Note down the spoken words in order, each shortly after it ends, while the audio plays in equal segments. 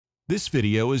This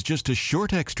video is just a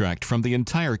short extract from the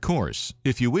entire course.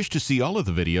 If you wish to see all of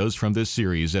the videos from this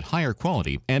series at higher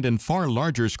quality and in far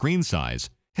larger screen size,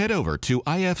 head over to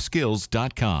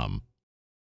ifskills.com.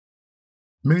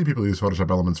 Many people use Photoshop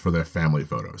Elements for their family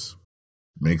photos.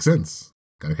 Makes sense.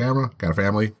 Got a camera, got a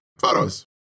family, photos.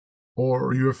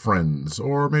 Or you have friends,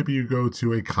 or maybe you go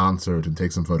to a concert and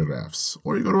take some photographs,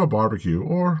 or you go to a barbecue,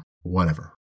 or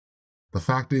whatever. The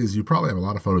fact is, you probably have a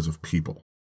lot of photos of people.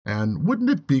 And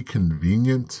wouldn't it be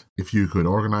convenient if you could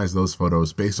organize those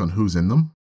photos based on who's in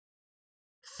them?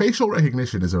 Facial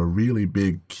recognition is a really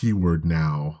big keyword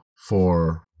now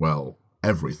for, well,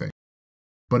 everything.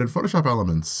 But in Photoshop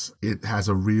Elements, it has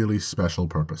a really special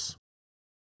purpose.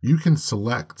 You can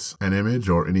select an image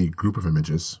or any group of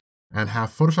images and have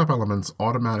Photoshop Elements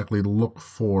automatically look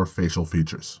for facial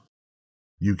features.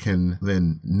 You can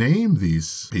then name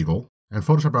these people, and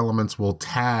Photoshop Elements will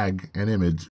tag an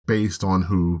image based on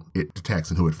who it detects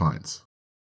and who it finds.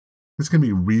 This can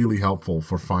be really helpful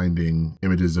for finding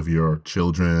images of your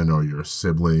children or your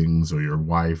siblings or your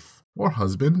wife or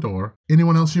husband or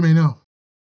anyone else you may know.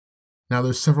 Now,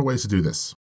 there's several ways to do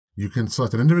this. You can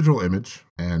select an individual image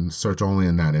and search only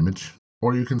in that image,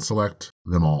 or you can select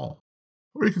them all,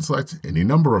 or you can select any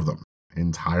number of them,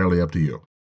 entirely up to you.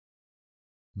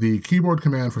 The keyboard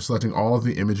command for selecting all of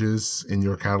the images in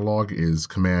your catalog is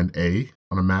Command A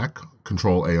on a Mac,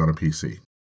 Control A on a PC.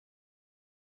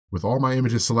 With all my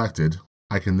images selected,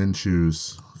 I can then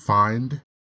choose Find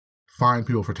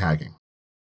People for Tagging.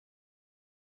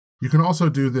 You can also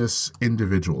do this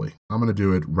individually. I'm going to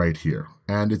do it right here,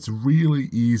 and it's really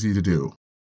easy to do.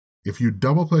 If you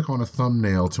double-click on a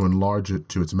thumbnail to enlarge it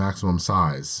to its maximum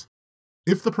size,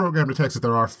 if the program detects that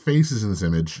there are faces in this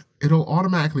image, it'll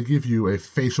automatically give you a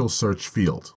facial search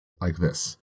field, like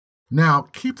this. Now,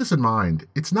 keep this in mind,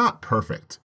 it's not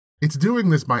perfect. It's doing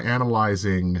this by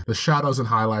analyzing the shadows and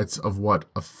highlights of what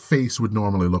a face would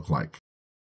normally look like.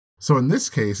 So in this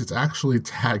case, it's actually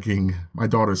tagging my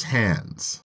daughter's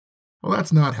hands. Well,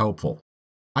 that's not helpful.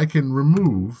 I can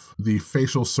remove the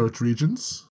facial search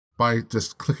regions by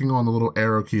just clicking on the little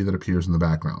arrow key that appears in the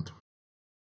background.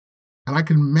 And I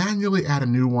can manually add a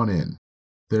new one in.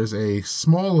 There's a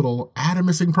small little Add a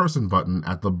Missing Person button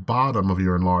at the bottom of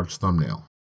your enlarged thumbnail.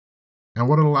 And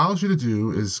what it allows you to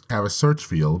do is have a search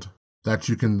field that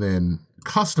you can then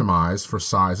customize for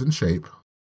size and shape.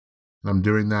 And I'm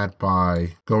doing that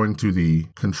by going to the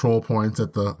control points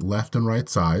at the left and right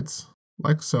sides,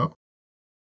 like so.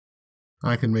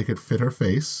 I can make it fit her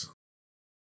face.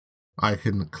 I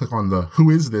can click on the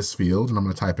Who is this field, and I'm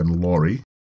going to type in Lori.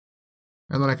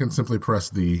 And then I can simply press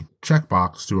the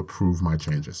checkbox to approve my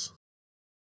changes.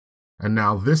 And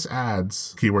now this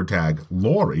adds keyword tag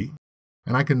Lori,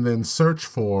 and I can then search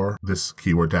for this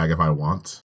keyword tag if I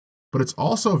want. But it's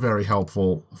also very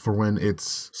helpful for when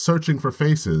it's searching for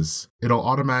faces, it'll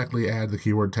automatically add the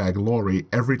keyword tag Lori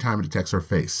every time it detects her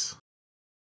face.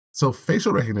 So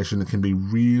facial recognition can be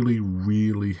really,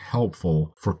 really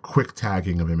helpful for quick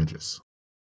tagging of images.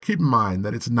 Keep in mind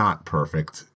that it's not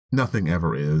perfect. Nothing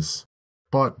ever is.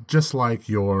 But just like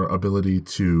your ability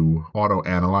to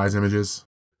auto-analyze images,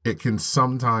 it can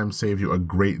sometimes save you a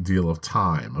great deal of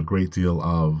time, a great deal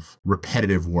of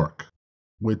repetitive work,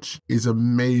 which is a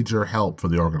major help for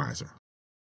the organizer.